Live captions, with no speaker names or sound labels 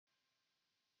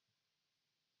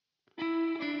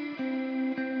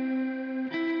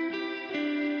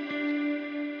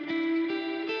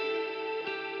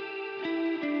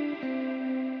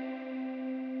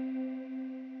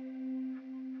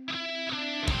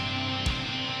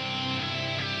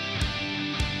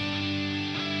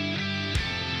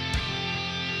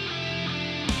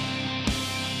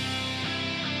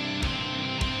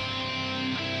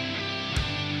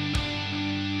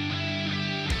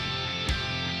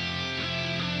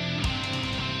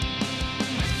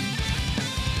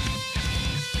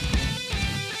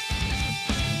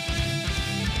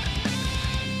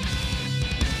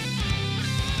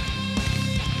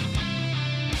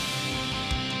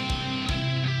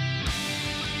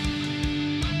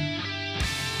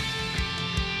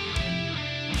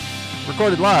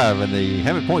Recorded live in the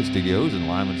Hammond Point Studios in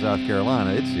Lyman, South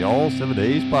Carolina. It's the All 7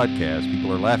 Days podcast.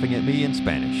 People are laughing at me in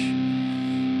Spanish.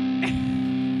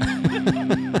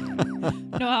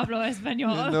 No hablo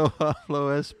español. No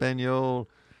hablo español.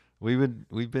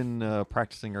 We've been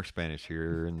practicing our Spanish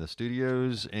here in the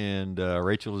studios, and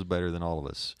Rachel is better than all of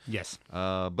us. Yes.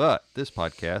 But this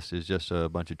podcast is just a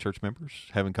bunch of church members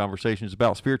having conversations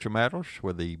about spiritual matters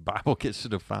where the Bible gets to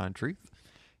define truth,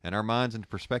 and our minds and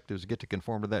perspectives get to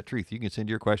conform to that truth. You can send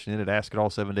your question in at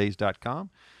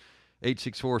askitall7days.com,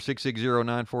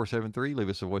 864-660-9473. Leave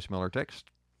us a voicemail or text.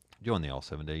 Join the All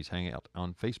 7 Days Hangout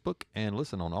on Facebook and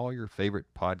listen on all your favorite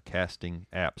podcasting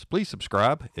apps. Please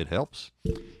subscribe. It helps.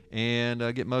 And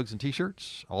get mugs and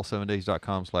T-shirts,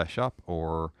 all7days.com/shop,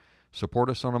 or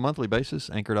support us on a monthly basis,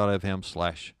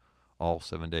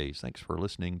 anchor.fm/all7days. Thanks for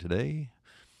listening today.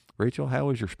 Rachel,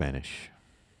 how is your Spanish?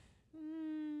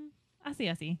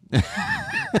 Así.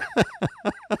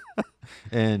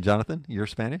 And Jonathan, your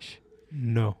Spanish?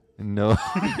 No. No.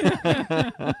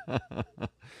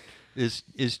 Is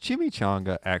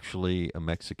chimichanga actually a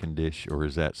Mexican dish, or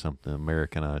is that something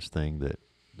Americanized thing that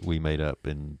we made up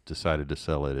and decided to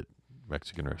sell it at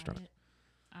Mexican restaurants?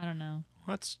 I don't know.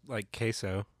 Well, that's like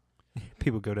queso.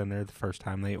 People go down there the first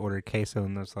time they order queso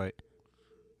and it's like,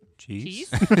 cheese?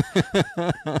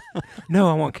 No,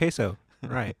 I want queso.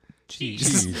 Right.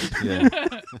 Cheese. Yeah.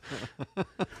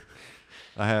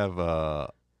 I have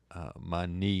my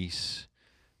niece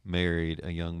married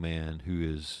a young man who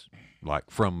is like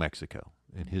from Mexico,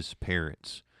 and his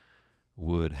parents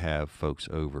would have folks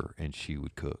over and she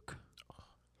would cook.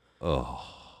 Oh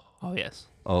yes.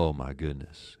 Oh my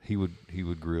goodness. He would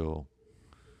grill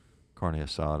carne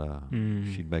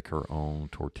asada. She'd make her own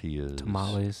tortillas.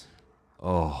 Tamales.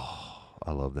 Oh,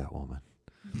 I love that woman.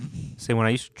 See, when I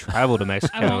used to travel to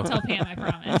Mexico, I won't tell Pam, I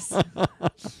promise.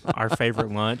 our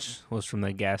favorite lunch was from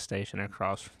the gas station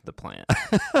across the plant.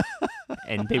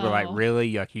 And people were like,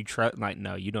 really? Like, you try? Like,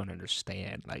 no, you don't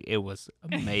understand. Like, it was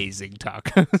amazing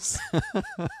tacos.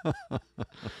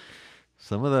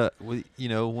 Some of the, when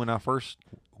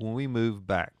we moved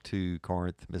back to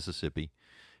Corinth, Mississippi,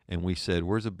 and we said,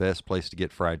 where's the best place to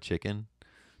get fried chicken?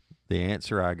 The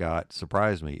answer I got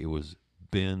surprised me. It was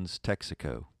Ben's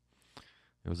Texaco.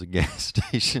 It was a gas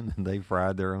station, and they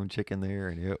fried their own chicken there,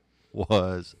 and it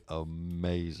was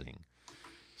amazing.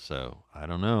 So, I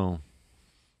don't know.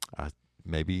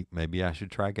 Maybe I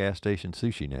should try gas station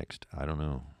sushi next. I don't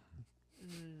know.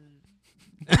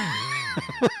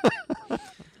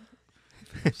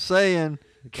 Saying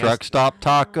truck stop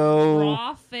taco.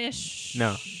 Raw fish.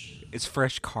 No, it's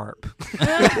fresh carp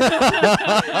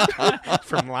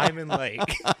from Lyman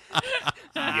Lake.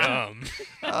 Yum.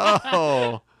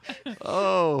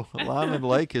 Oh, Lyman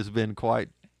Lake has been quite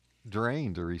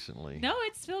drained recently. No,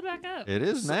 it's filled back up. It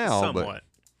is now, Somewhat.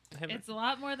 It's a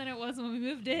lot more than it was when we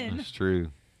moved in. That's true.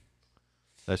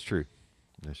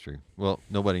 Well,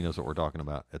 nobody knows what we're talking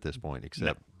about at this point,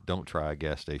 except don't try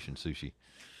gas station sushi.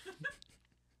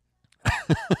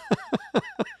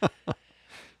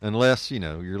 Unless,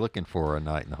 you're looking for a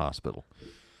night in the hospital.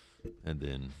 And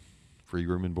then free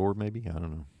room and board, maybe? I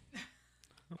don't know.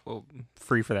 Well,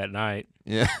 free for that night.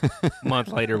 Yeah. A month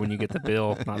later when you get the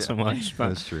bill, not so much. But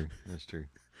That's true.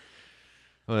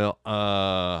 Well,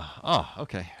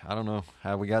 okay. I don't know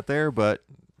how we got there, but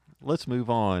let's move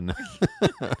on.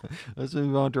 Let's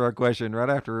move on to our question right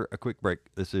after a quick break.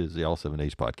 This is the All 7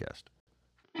 Days podcast.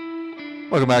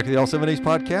 Welcome back to the All 7 Days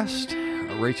podcast.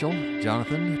 Rachel,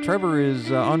 Jonathan, Trevor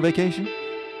is on vacation.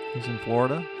 He's in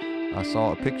Florida. I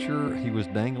saw a picture. He was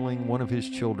dangling one of his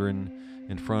children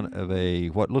in front of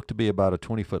what looked to be about a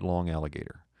 20-foot long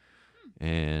alligator.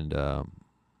 And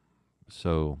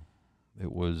so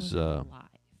it was...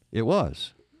 It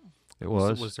was.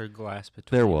 Was there glass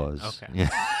between? There was. Okay. Yeah.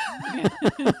 I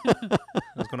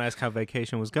was going to ask how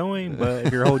vacation was going, but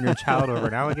if you're holding your child over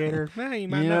an alligator, you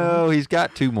might know. He's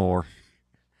got two more.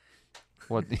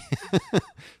 What?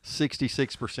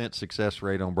 66% success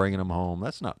rate on bringing them home.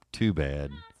 That's not too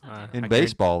bad. In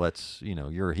baseball, that's,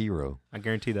 you're a hero. I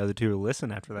guarantee the other two will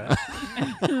listen after that.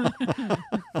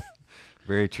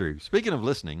 Very true. Speaking of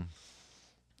listening,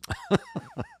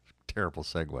 terrible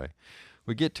segue.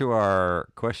 We get to our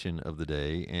question of the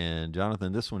day, and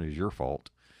Jonathan, this one is your fault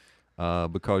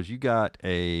because you got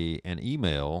an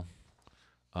email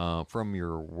from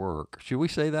your work. Should we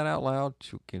say that out loud?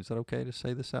 Is that okay to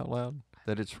say this out loud?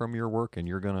 That it's from your work, and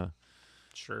you're gonna.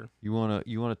 Sure. You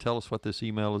wanna tell us what this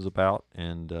email is about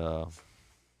and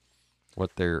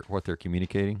what they're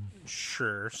communicating?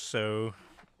 Sure. So,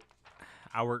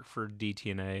 I work for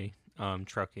DTNA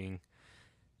Trucking,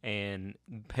 and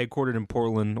headquartered in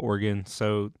Portland, Oregon.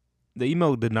 So the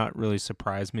email did not really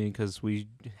surprise me because we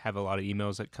have a lot of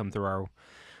emails that come through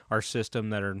our system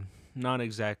that are not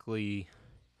exactly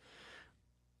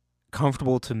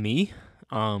comfortable to me.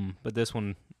 But this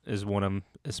one is one of them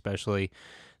especially.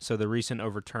 So the recent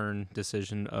overturned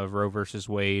decision of Roe versus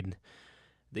Wade,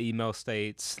 the email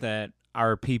states that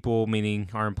our people, meaning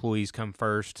our employees, come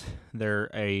first.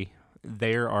 They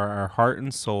are our heart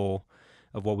and soul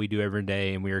of what we do every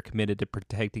day, and we are committed to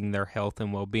protecting their health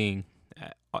and well-being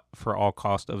for all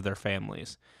cost of their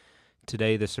families.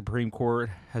 Today, the Supreme Court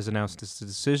has announced its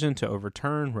decision to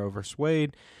overturn Roe v.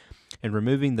 Wade and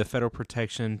removing the federal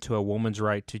protection to a woman's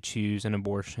right to choose an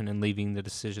abortion and leaving the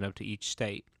decision up to each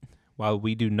state. While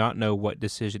we do not know what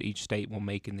decision each state will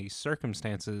make in these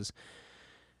circumstances,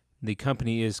 the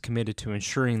company is committed to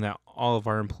ensuring that all of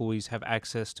our employees have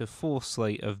access to full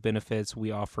slate of benefits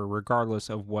we offer regardless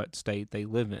of what state they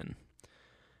live in.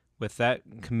 With that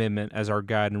commitment as our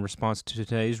guide in response to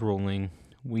today's ruling,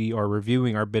 we are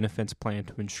reviewing our benefits plan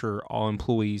to ensure all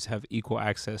employees have equal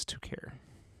access to care.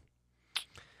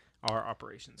 Our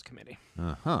operations committee.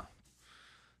 Uh-huh.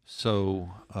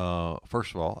 So,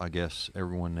 first of all, I guess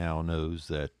everyone now knows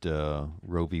that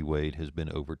Roe v. Wade has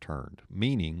been overturned,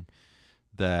 meaning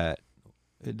that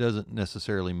it doesn't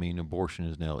necessarily mean abortion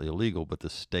is now illegal, but the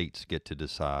states get to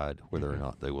decide whether or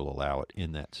not they will allow it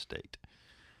in that state.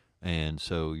 And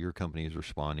so your company is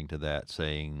responding to that,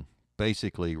 saying,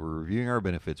 basically, we're reviewing our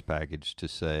benefits package to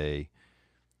say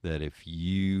that if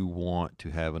you want to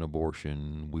have an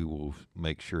abortion, we will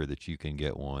make sure that you can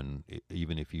get one,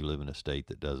 even if you live in a state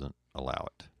that doesn't allow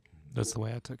it. That's the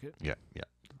way I took it. Yeah.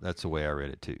 That's the way I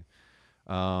read it, too.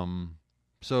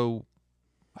 So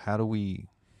how do we,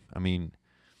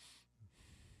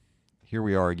 here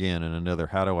we are again in another,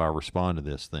 how do I respond to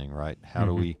this thing, right? How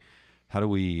do we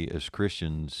as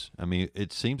Christians,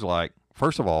 it seems like,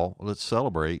 first of all, let's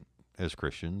celebrate as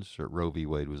Christians that Roe v.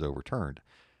 Wade was overturned.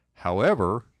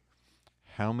 However,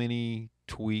 how many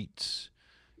tweets,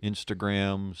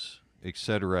 Instagrams,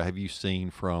 etc. have you seen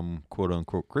from quote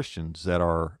unquote Christians that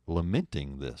are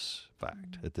lamenting this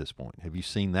fact at this point? Have you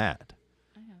seen that?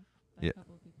 I have. A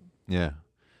couple of people. Yeah.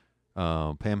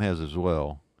 Pam has as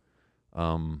well.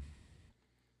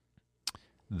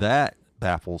 That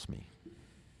baffles me.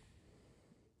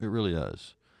 It really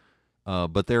does.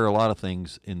 But there are a lot of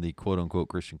things in the quote-unquote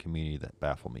Christian community that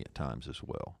baffle me at times as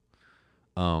well.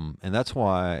 And that's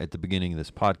why at the beginning of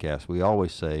this podcast, we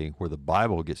always say where the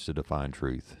Bible gets to define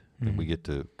truth, that we get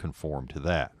to conform to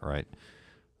that, right?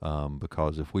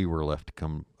 Because if we were left to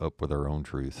come up with our own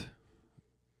truth,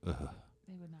 They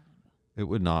would not end well. it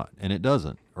would not, and it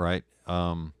doesn't, right?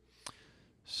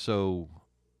 So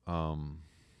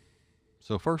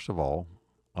first of all,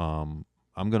 I'm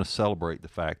going to celebrate the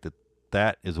fact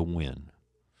that is a win.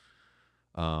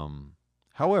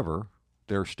 However,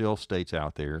 there are still states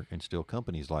out there and still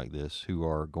companies like this who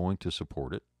are going to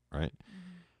support it, right?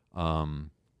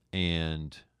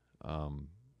 And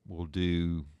will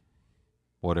do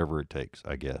whatever it takes,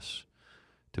 I guess,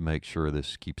 to make sure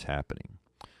this keeps happening.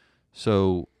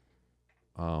 So,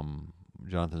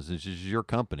 Jonathan, since this is your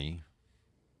company,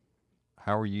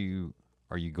 how are you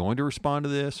going to respond to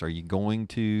this? Are you going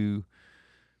to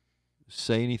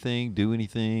say anything, do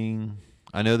anything?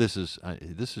 I know this is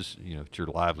it's your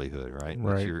livelihood, right?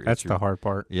 Right. That's the hard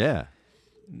part. Yeah.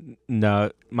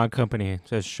 No, my company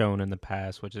has shown in the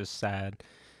past, which is sad.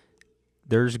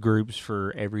 There's groups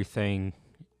for everything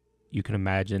you can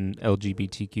imagine,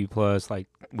 LGBTQ plus, like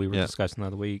we were discussing the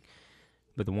other week.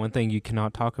 But the one thing you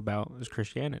cannot talk about is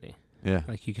Christianity. Yeah.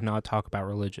 Like you cannot talk about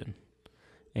religion.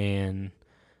 And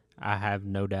I have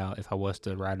no doubt if I was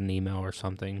to write an email or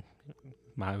something,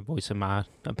 my voice and my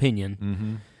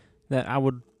opinion, that I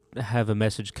would have a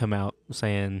message come out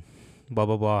saying blah,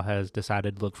 blah, blah has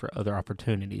decided to look for other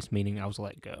opportunities, meaning I was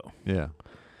let go. Yeah.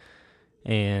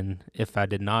 And if I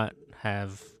did not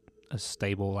have a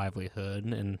stable livelihood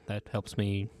and that helps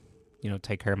me,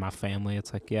 take care of my family,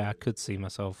 it's like, yeah, I could see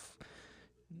myself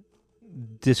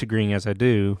disagreeing as I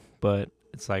do, but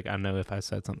it's like I know if I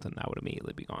said something, I would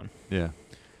immediately be gone. Yeah.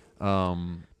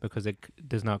 Because it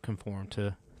does not conform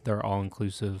to their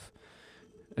all-inclusive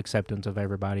acceptance of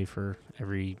everybody for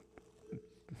every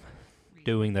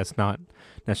doing that's not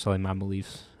necessarily my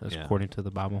beliefs according to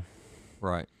the Bible.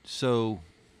 Right. So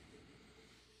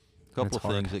a couple That's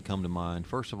of things hard. that come to mind.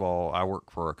 First of all, I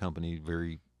work for a company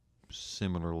very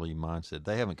similarly mindset.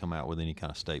 They haven't come out with any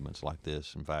kind of statements like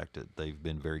this. In fact, they've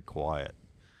been very quiet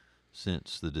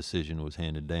since the decision was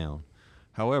handed down.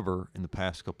 However, in the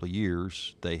past couple of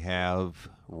years, they have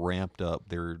ramped up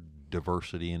their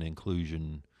diversity and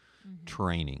inclusion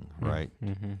training, right?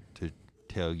 To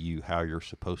tell you how you're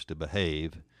supposed to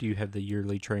behave. Do you have the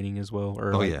yearly training as well,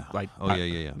 or Yeah.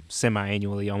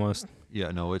 semi-annually almost?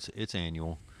 Yeah, no, it's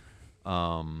annual,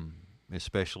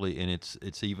 especially, and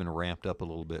it's even ramped up a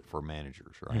little bit for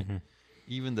managers, right? Mm-hmm.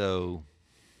 Even though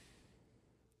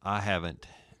I haven't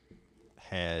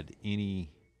had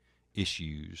any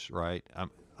issues, right?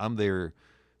 I'm there.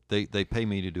 They pay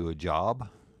me to do a job,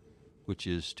 which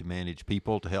is to manage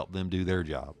people to help them do their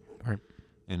job. Right.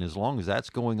 And as long as that's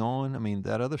going on, I mean,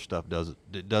 that other stuff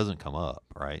doesn't come up,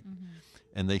 right? Mm-hmm.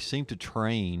 And they seem to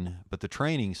train, but the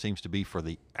training seems to be for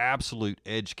the absolute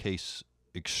edge case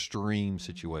extreme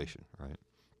situation, right?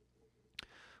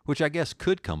 Which I guess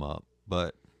could come up,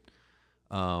 but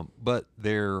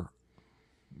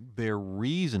their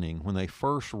reasoning when they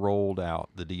first rolled out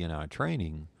the D&I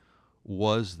training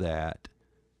was that,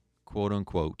 quote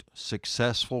unquote,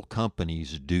 successful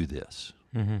companies do this.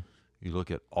 Mm-hmm. You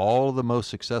look at all of the most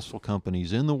successful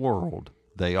companies in the world,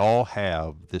 they all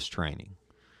have this training.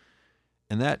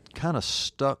 And that kind of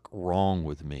stuck wrong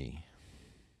with me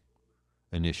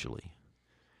initially.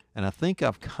 And I think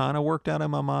I've kind of worked out in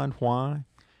my mind why.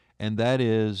 And that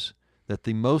is that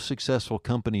the most successful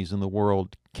companies in the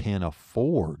world can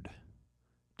afford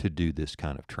to do this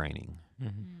kind of training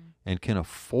and can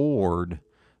afford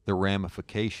the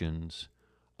ramifications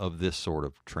of this sort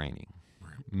of training.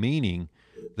 Meaning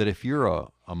that if you're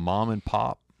a mom and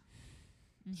pop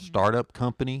startup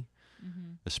company,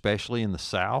 especially in the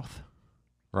South,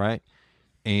 right,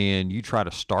 and you try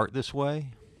to start this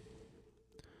way,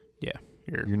 Yeah,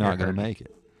 you're not going to make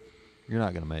it. You're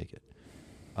not going to make it,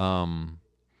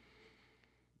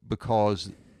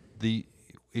 because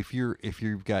if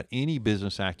you've got any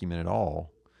business acumen at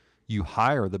all, you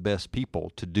hire the best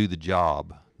people to do the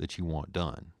job that you want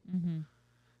done. Mm-hmm.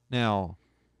 Now,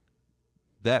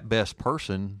 that best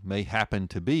person may happen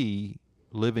to be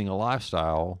living a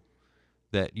lifestyle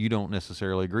that you don't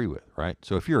necessarily agree with, right?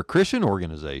 So if you're a Christian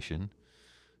organization,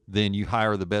 then you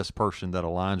hire the best person that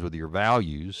aligns with your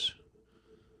values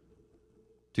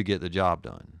to get the job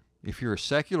done. If you're a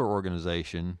secular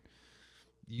organization,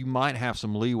 you might have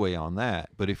some leeway on that.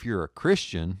 But if you're a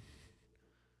Christian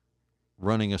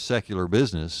running a secular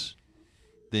business,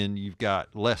 then you've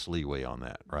got less leeway on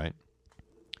that, right?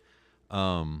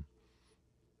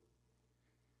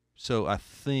 So I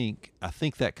think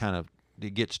that kind of,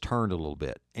 it gets turned a little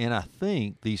bit. And I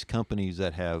think these companies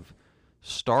that have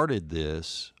started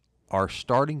this are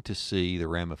starting to see the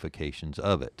ramifications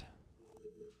of it,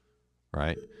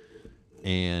 right?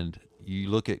 And you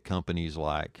look at companies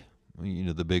like,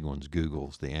 the big ones,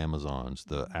 Googles, the Amazons,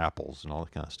 the Apples, and all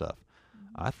that kind of stuff.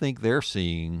 I think they're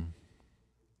seeing,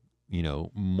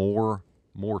 more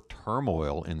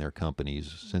turmoil in their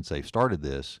companies since they've started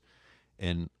this,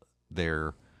 and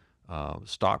their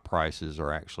stock prices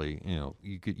are actually,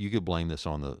 you could blame this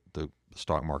on the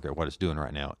stock market, what it's doing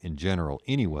right now in general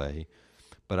anyway,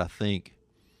 but I think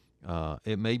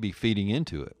it may be feeding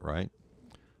into it, right?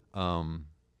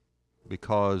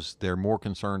 Because they're more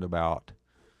concerned about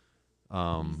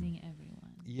Pleasing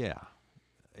everyone. yeah,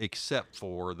 except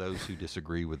for those who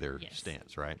disagree with their Yes.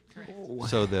 stance, right? Correct.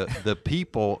 So the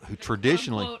people who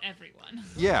traditionally, Quote everyone.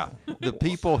 yeah, the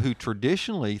people who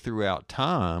traditionally throughout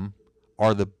time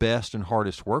are the best and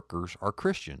hardest workers are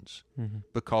Christians,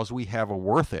 because we have a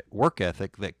work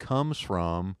ethic that comes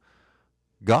from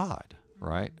God,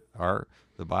 right?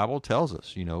 The Bible tells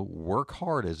us, work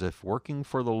hard as if working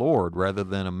for the Lord rather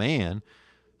than a man,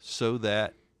 so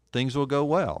that things will go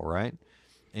well, right?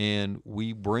 And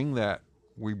we bring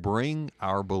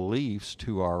our beliefs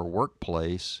to our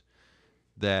workplace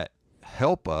that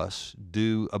help us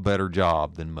do a better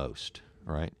job than most,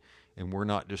 right? And we're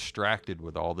not distracted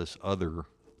with all these other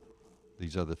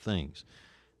things.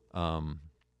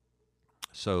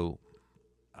 So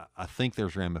I think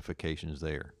there's ramifications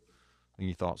there.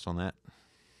 Any thoughts on that?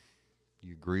 Do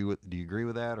you agree with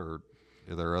that, or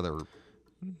are there other?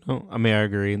 No, I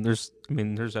agree. And there's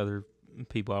other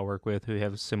people I work with who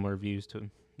have similar views to,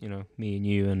 me and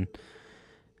you. And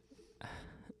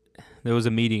there was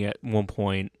a meeting at one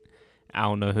point. I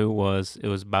don't know who it was. It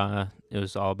was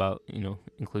all about,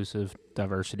 inclusive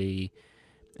diversity.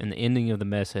 And the ending of the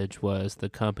message was, the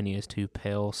company is too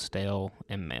pale, stale,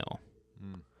 and male.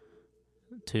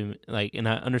 And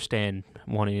I understand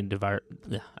wanting a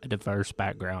diverse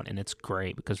background, and it's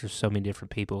great because there's so many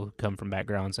different people who come from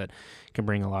backgrounds that can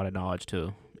bring a lot of knowledge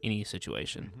to any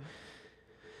situation.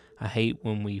 I hate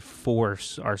when we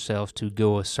force ourselves to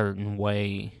go a certain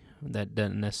way that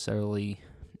doesn't necessarily.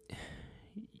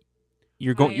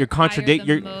 You're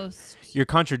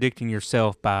contradicting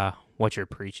yourself by what you're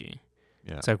preaching.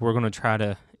 Yeah. It's like we're going to try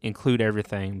to include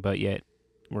everything, but yet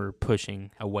we're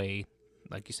pushing away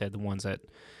like you said, the ones that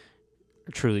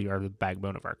truly are the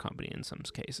backbone of our company in some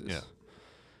cases. Yeah.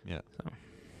 Yeah. So.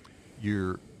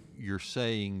 You're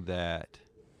saying that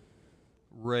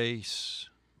race,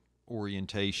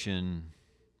 orientation,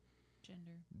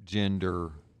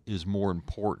 gender is more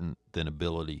important than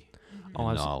ability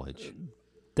and knowledge.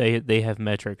 They have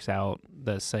metrics out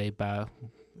that say by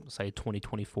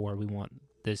 2024 we want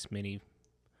this many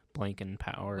blank in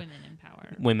power,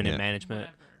 women in management,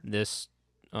 whatever. this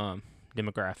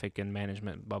demographic and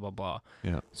management, blah blah blah.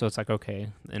 Yeah. So it's like, okay,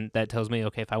 and that tells me,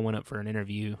 okay, if I went up for an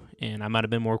interview and I might have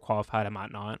been more qualified, I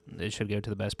might not. It should go to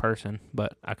the best person,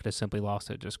 but I could have simply lost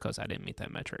it just because I didn't meet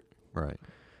that metric. Right.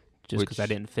 Just because I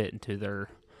didn't fit into their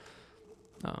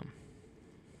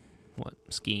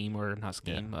scheme or not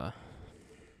scheme,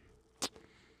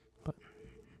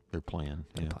 Their plan.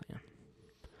 their Yeah. plan.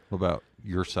 What about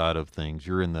your side of things?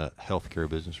 You're in the healthcare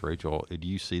business, Rachel. Do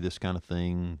you see this kind of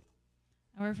thing?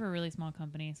 I work for a really small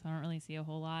company, so I don't really see a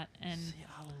whole lot. And See,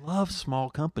 I love small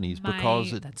companies My-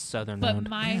 because it, That's Southern but owned.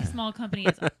 my small company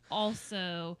is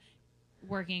also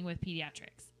working with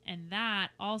pediatrics, and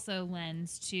that also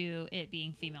lends to it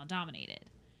being female dominated.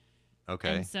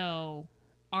 okay. And so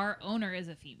our owner is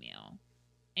a female,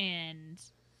 and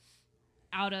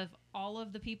out of all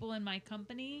of the people in my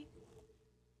company,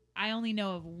 I only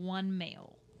know of one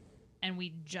male, and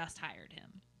we just hired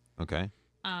him. Okay.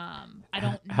 I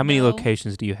don't. How many know-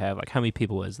 locations do you have? Like, how many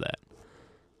people is that?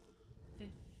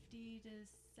 50 to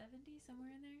 70, somewhere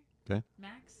in there. Okay.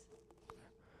 Max.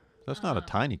 That's not a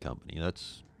tiny company.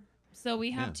 That's So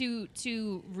we have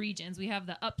two regions. We have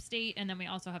the upstate, and then we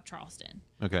also have Charleston.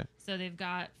 okay. So they've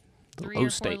got The 3 or 4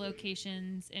 O-state.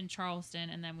 locations in Charleston,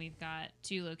 and then we've got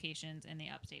 2 locations in the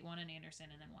upstate, one in Anderson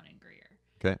and then one in Greer.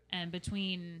 Okay. And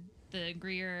between the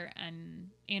Greer and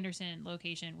Anderson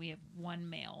location, we have one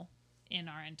male in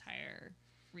our entire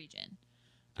region.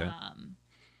 Okay.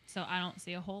 So I don't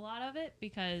see a whole lot of it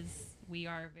because we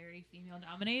are very female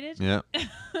dominated. Yeah.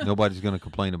 Nobody's going to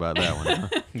complain about that one.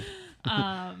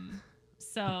 Huh?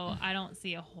 So I don't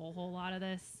see a whole lot of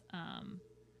this,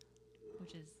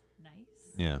 which is nice.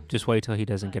 Yeah. Just wait till he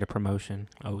doesn't get a promotion.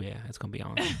 Oh yeah, it's gonna be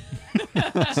on.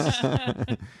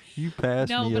 You passed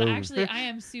No, me but over. actually, I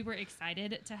am super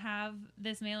excited to have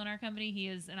this male in our company. He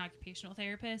is an occupational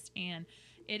therapist, and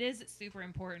it is super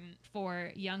important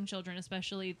for young children,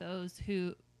 especially those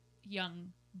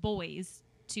young boys,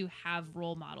 to have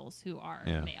role models who are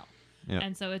Yeah. male. Yeah.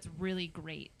 And so it's really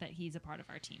great that he's a part of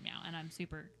our team now, and I'm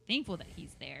super thankful that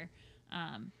he's there.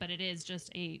 But it is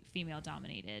just a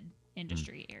female-dominated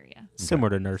industry area.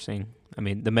 Similar to nursing. I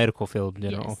mean, the medical field in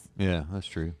general. Yes. Yeah, that's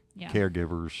true. Yeah.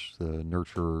 Caregivers, the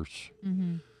nurturers.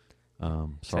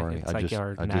 Mm-hmm. Sorry, it's like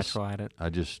you're natural at it. I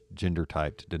just gender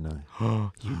typed, didn't I?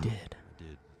 You did.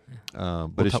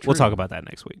 But it's We'll true. talk about that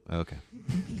next week. Okay.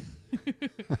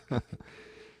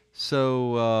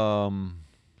 So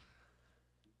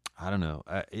I don't know.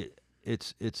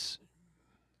 It's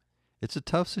a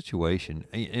tough situation,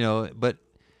 But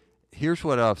here's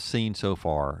what I've seen so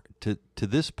far. To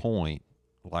this point,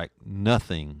 like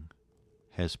nothing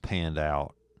has panned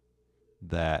out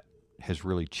that has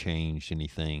really changed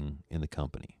anything in the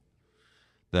company.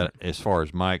 That, as far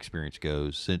as my experience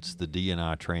goes, since the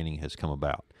D&I training has come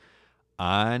about,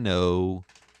 I know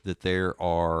that there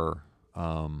are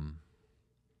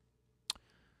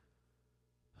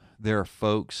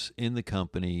folks in the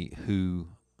company who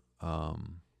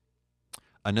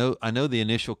I know the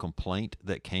initial complaint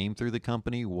that came through the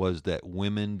company was that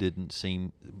women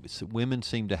seemed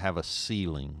to have a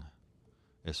ceiling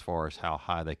as far as how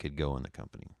high they could go in the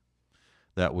company.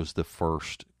 That was the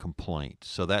first complaint.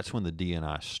 So that's when the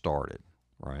D&I started,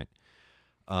 right?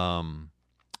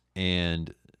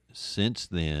 And since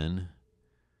then,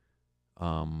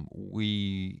 I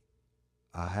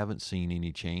haven't seen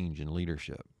any change in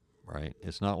leadership, right?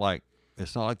 It's not like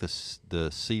the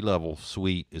C-level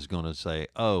suite is going to say,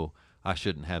 "Oh, I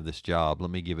shouldn't have this job.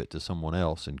 Let me give it to someone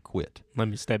else and quit." Let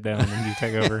me step down and you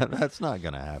take over. That's not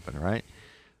going to happen, right?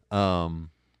 And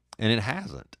it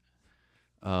hasn't.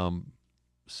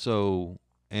 So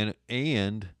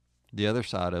and the other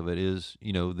side of it is,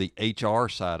 the HR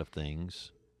side of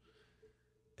things.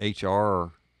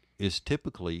 HR is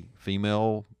typically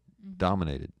female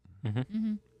dominated. Mm-hmm.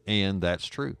 Mm-hmm. And that's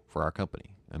true for our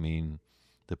company. I mean,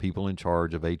 the people in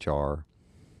charge of HR,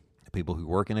 the people who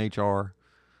work in HR,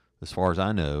 as far as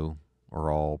I know,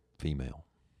 are all female.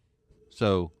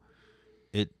 So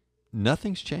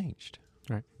nothing's changed.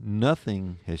 Right.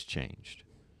 Nothing has changed.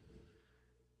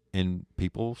 And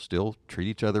people still treat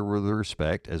each other with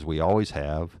respect, as we always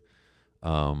have.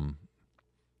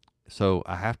 So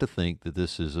I have to think that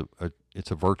this is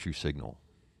it's a virtue signal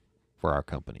for our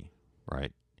company,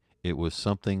 right? It was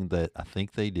something that I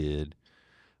think they did,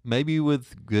 maybe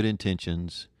with good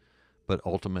intentions, but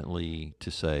ultimately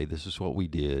to say, this is what we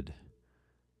did,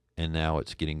 and now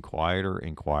it's getting quieter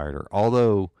and quieter.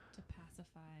 Although, To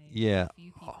pacify yeah, a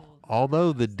few people.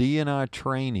 although the DNI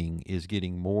training is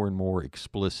getting more and more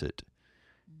explicit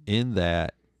in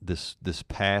that this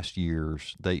past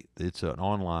years, it's an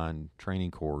online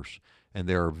training course, and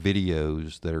there are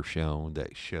videos that are shown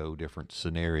that show different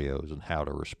scenarios and how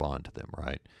to respond to them,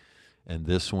 right? And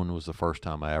this one was the first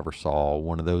time I ever saw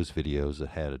one of those videos that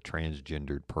had a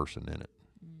transgendered person in it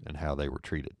and how they were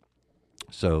treated.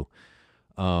 So,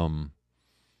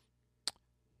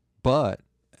 but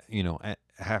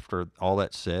after all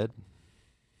that said,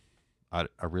 I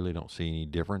really don't see any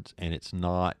difference, and it's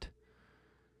not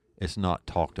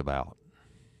talked about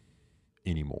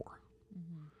anymore.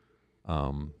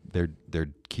 They're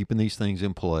keeping these things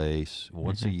in place.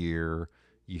 Once a year,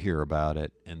 you hear about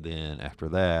it, and then after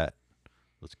that,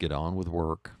 let's get on with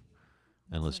work,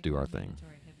 and It's let's like do the our thing.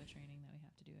 mandatory HIPAA training that we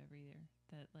have to do every year.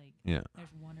 That Yeah,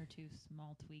 there's one or two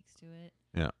small tweaks to it.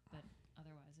 Yeah. But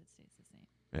otherwise, it stays the same.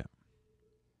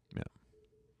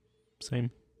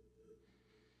 Same.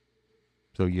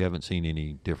 so you haven't seen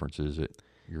any differences at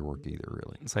your work either,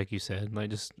 really. It's like you said.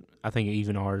 Like I think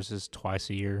even ours is twice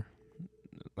a year.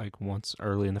 Like once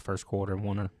early in the first quarter,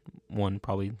 one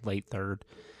probably late third,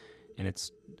 and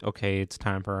it's okay. It's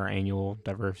time for our annual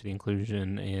diversity,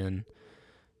 inclusion, and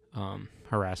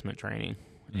harassment training.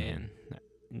 And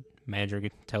manager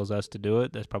tells us to do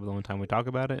it. That's probably the only time we talk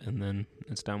about it, and then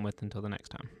it's done with until the next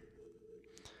time.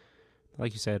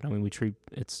 Like you said, I mean,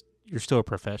 you're still a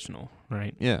professional,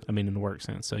 right? Yeah. I mean, in the work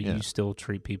sense. So Yeah. you still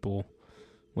treat people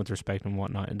with respect and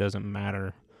whatnot. It doesn't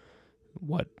matter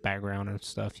what background and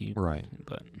stuff you. Right.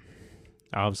 But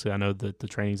obviously, I know that the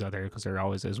training's out there because there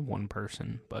always is one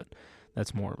person, but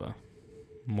that's more of a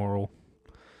moral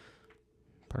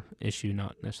issue,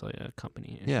 not necessarily a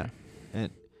company issue. Yeah,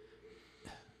 and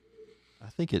I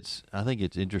think it's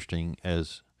interesting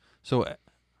let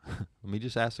me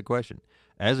just ask the question: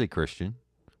 as a Christian,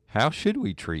 how should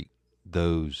we treat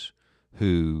those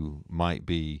who might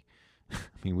be? I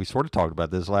mean, we sort of talked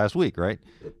about this last week, right?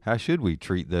 How should we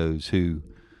treat those who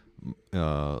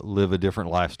live a different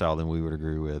lifestyle than we would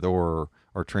agree with, or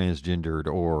are transgendered,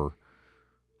 or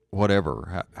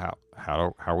whatever?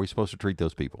 How are we supposed to treat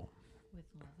those people? With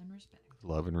love and respect.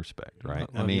 Love and respect, right?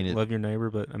 Love your neighbor,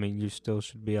 but I mean, you still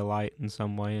should be a light in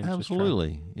some way. And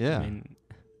Absolutely, yeah. I mean,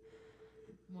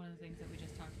 One of the things that we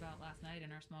just talked about last night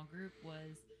in our small group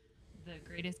was the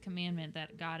greatest commandment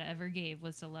that God ever gave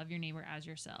was to love your neighbor as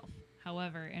yourself.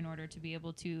 However, in order to be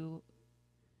able to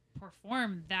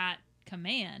perform that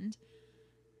command,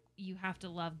 you have to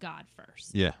love God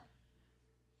first. Yeah.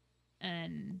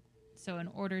 And so in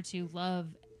order to love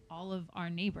all of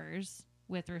our neighbors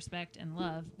with respect and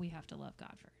love, we have to love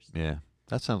God first. Yeah.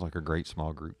 That sounds like a great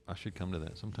small group. I should come to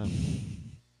that sometime.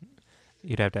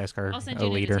 you'd have to ask our I'll send you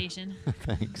an leader. invitation.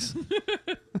 Thanks.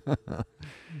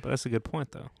 But that's a good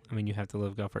point, though. I mean, you have to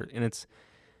love God first. And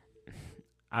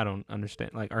I don't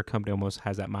understand. Like, our company almost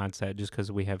has that mindset just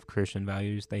because we have Christian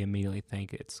values. They immediately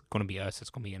think it's going to be us. It's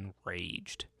going to be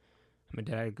enraged. I mean,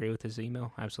 did I agree with his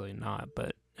email? Absolutely not.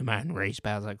 But am I enraged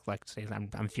about it? Like say,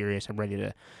 I'm furious. I'm ready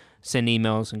to send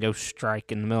emails and go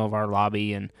strike in the middle of our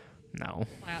lobby. And no.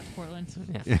 Fly out to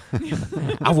Portland. Yeah.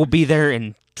 I will be there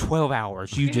in 12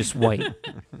 hours. You just wait.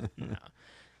 No.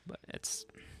 But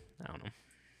I don't know.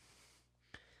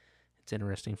 It's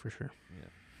interesting for sure. Yeah.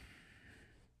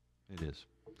 It is.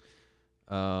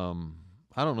 I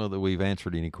don't know that we've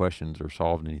answered any questions or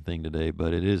solved anything today,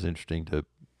 but it is interesting to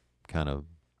kind of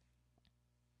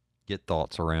get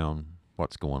thoughts around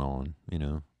what's going on,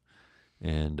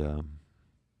 and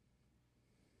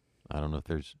I don't know if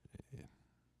there's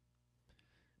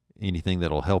anything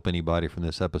that'll help anybody from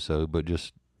this episode, but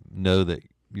just know that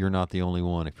you're not the only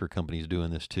one if your company's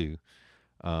doing this too.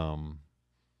 In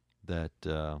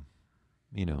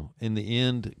the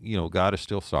end, God is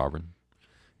still sovereign.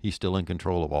 He's still in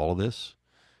control of all of this.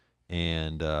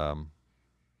 And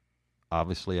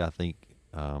obviously, I think,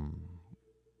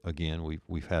 again,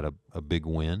 we've had a big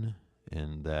win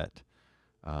in that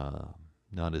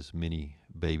not as many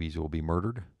babies will be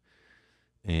murdered.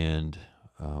 And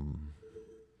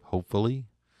hopefully,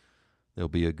 there'll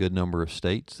be a good number of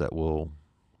states that will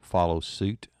follow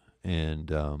suit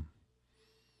and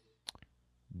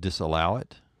disallow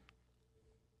it.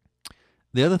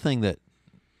 The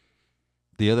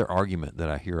other argument that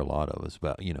I hear a lot of is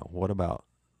about,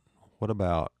 what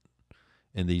about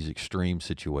in these extreme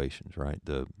situations, right?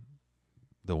 The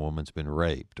the woman's been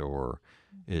raped, or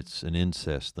it's an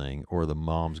incest thing, or the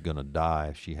mom's going to die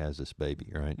if she has this baby,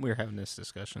 right? We're having this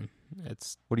discussion.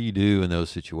 It's What do you do in those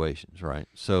situations, right?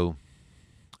 So,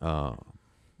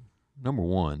 number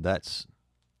one, that's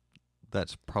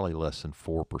probably less than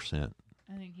 4%.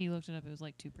 I think he looked it up. It was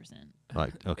like 2%.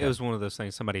 Like, okay, It was one of those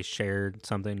things. Somebody shared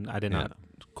something. I did Yeah. not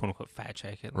quote unquote fact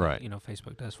check it. Right.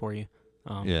 Facebook does for you.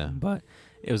 Yeah. But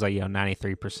it was like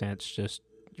 93% is just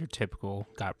your typical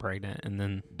got pregnant, and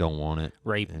then don't want it.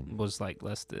 rape And- was like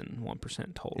less than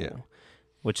 1% total. Yeah.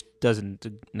 Which doesn't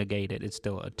negate it. It's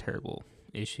still a terrible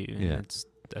issue. And Yeah.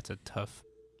 that's a tough.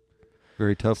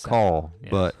 Very tough So, call, yeah.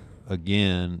 but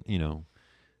again,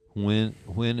 when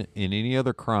in any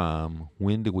other crime,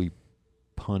 when do we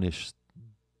punish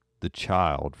the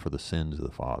child for the sins of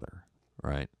the father,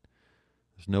 right?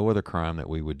 There's no other crime that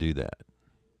we would do that.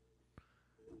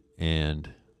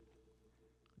 And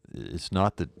it's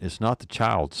not the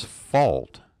child's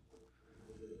fault,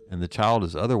 and the child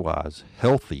is otherwise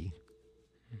healthy.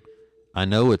 I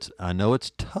know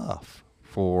it's tough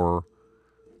for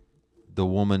the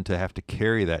woman to have to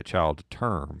carry that child to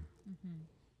term,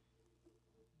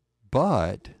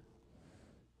 but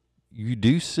you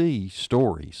do see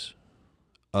stories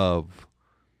of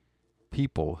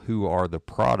people who are the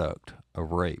product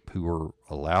of rape, who were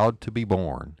allowed to be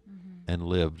born and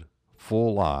lived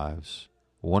full lives,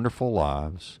 wonderful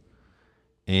lives,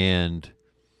 and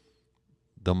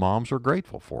the moms are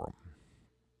grateful for them.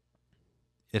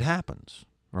 It happens,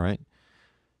 right?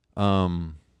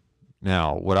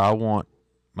 Now, would I want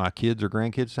my kids or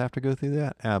grandkids to have to go through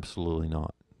that? Absolutely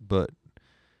not. But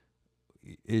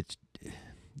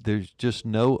there's just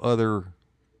no other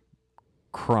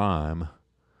crime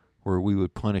where we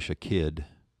would punish a kid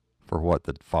for what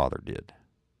the father did,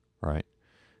 right?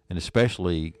 And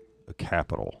especially a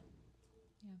capital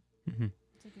Mm-hmm.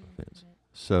 That's a good way to offense. put it.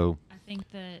 So, I think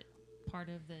that part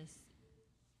of this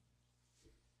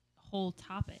whole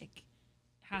topic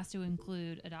has to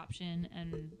include adoption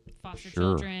and foster Sure.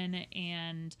 children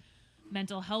and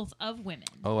mental health of women.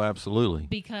 oh, absolutely.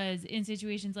 Because in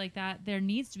situations like that, there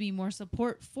needs to be more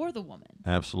support for the woman.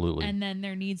 Absolutely. And then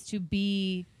there needs to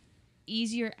be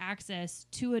easier access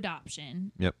to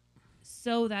adoption. Yep.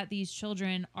 So that these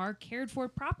children are cared for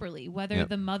properly, whether Yep.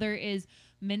 the mother is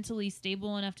mentally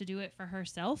stable enough to do it for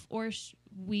herself, or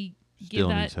we Still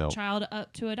give needs that help. child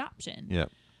up to adoption.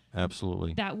 Yep.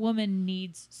 Absolutely. That woman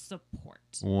needs support.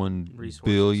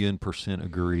 1,000,000,000%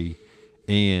 agree.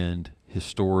 And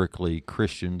historically,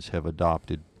 Christians have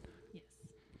adopted Yes.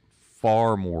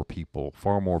 far more people,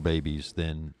 far more babies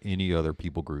than any other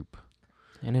people group.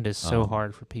 And it is so Um,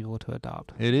 hard for people to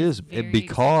adopt. It is Very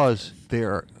because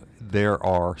expensive. there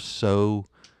are so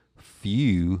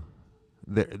few.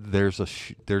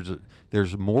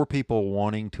 There's more people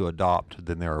wanting to adopt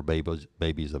than there are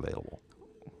babies available.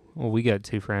 Well, we got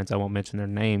two friends. I won't mention their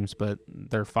names, but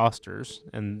they're fosters,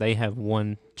 and they have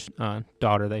one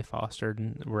daughter they fostered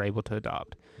and were able to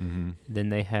adopt. Mm-hmm. Then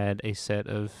they had a set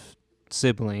of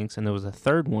siblings, and there was a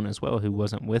third one as well who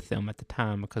wasn't with them at the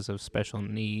time because of special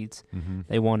needs. Mm-hmm.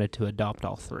 They wanted to adopt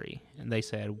all three, and they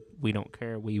said, "We don't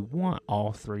care. We want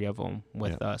all three of them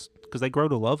with us because they grow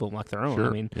to love them like their own." Sure.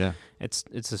 I mean, yeah. it's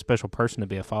a special person to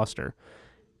be a foster,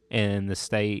 and the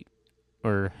state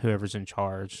or whoever's in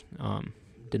charge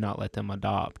did not let them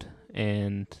adopt,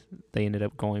 and they ended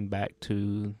up going back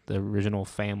to the original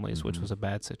families, which Mhm. was a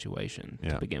bad situation Yeah.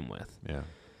 to begin with. Yeah.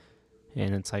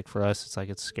 And it's like for us,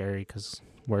 it's scary because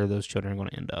where are those children going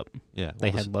to end up? Yeah. They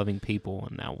Well, had loving people,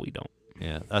 and now we don't.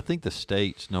 Yeah, I think the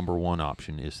state's number one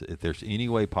option is if there's any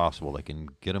way possible they can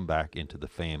get them back into the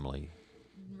family.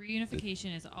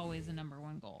 Reunification is always the number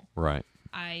one goal. Right.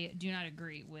 I do not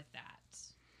agree with that.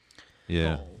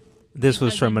 Yeah. goal. This was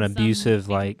Because from an in some abusive,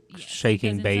 situ- yes,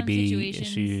 shaking because in some baby situations,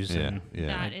 issues Yeah, and yeah.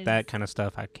 That like, is- that kind of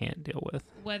stuff I can't deal with.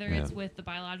 Whether Yeah. it's with the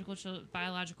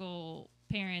biological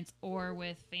parents or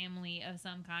with family of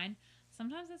some kind,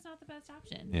 sometimes that's not the best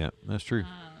option. Yeah, that's true.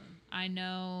 I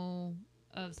know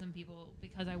of some people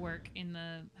because I work in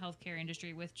the healthcare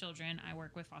industry with children. I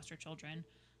work with foster children,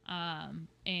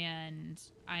 and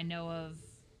I know of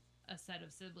a set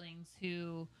of siblings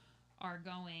who are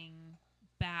going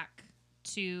back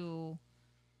to.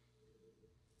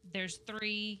 There's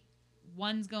three.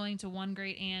 One's going to one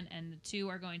great aunt, and the two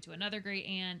are going to another great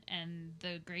aunt. And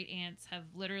the great aunts have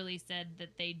literally said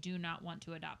that they do not want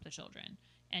to adopt the children,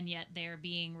 and yet they're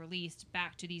being released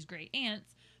back to these great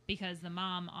aunts because the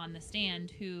mom on the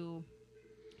stand, who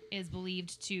is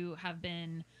believed to have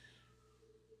been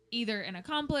either an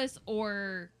accomplice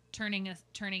or turning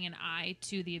an eye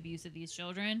to the abuse of these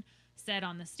children, said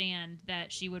on the stand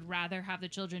that she would rather have the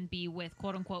children be with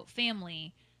quote unquote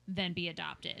family then be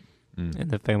adopted.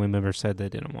 And the family members said they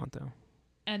didn't want them.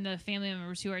 And the family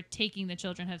members who are taking the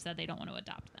children have said they don't want to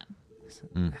adopt them.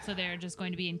 So they're just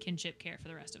going to be in kinship care for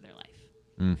the rest of their life.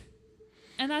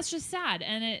 And that's just sad.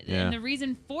 And the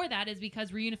reason for that is because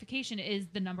reunification is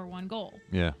the number one goal.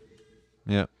 Yeah.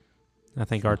 Yeah. I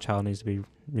think our child needs to be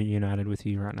reunited with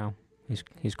you right now.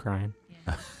 He's crying.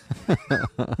 Yeah.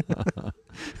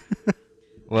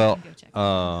 Well, Go check.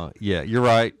 yeah, you're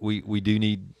right. We do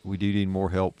need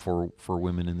more help for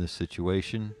women in this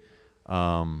situation.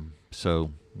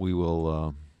 So we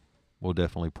will we'll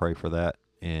definitely pray for that,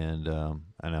 and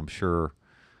I'm sure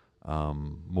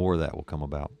more of that will come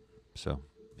about. So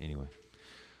anyway,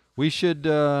 we should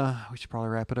probably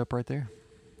wrap it up right there.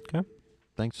 Okay.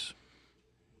 Thanks.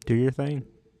 Do your thing.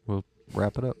 We'll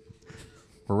wrap it up.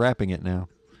 We're wrapping it now.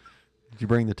 Did you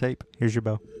bring the tape? Here's your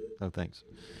bow. Oh, thanks.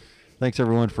 Thanks,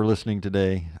 everyone, for listening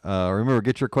today. Remember,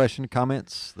 get your question,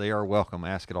 comments. They are welcome.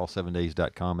 Ask at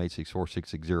all7days.com,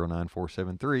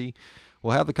 864-660-9473.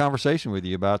 We'll have the conversation with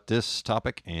you about this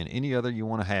topic and any other you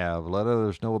want to have. Let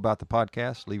others know about the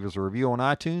podcast. Leave us a review on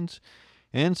iTunes.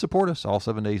 And support us,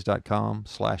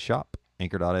 all7days.com/shop,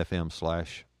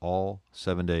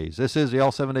 anchor.fm/all7days. This is the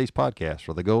All 7 Days podcast,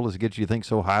 where the goal is to get you to think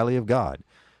so highly of God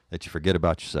that you forget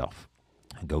about yourself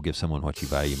and go give someone what you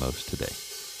value most today.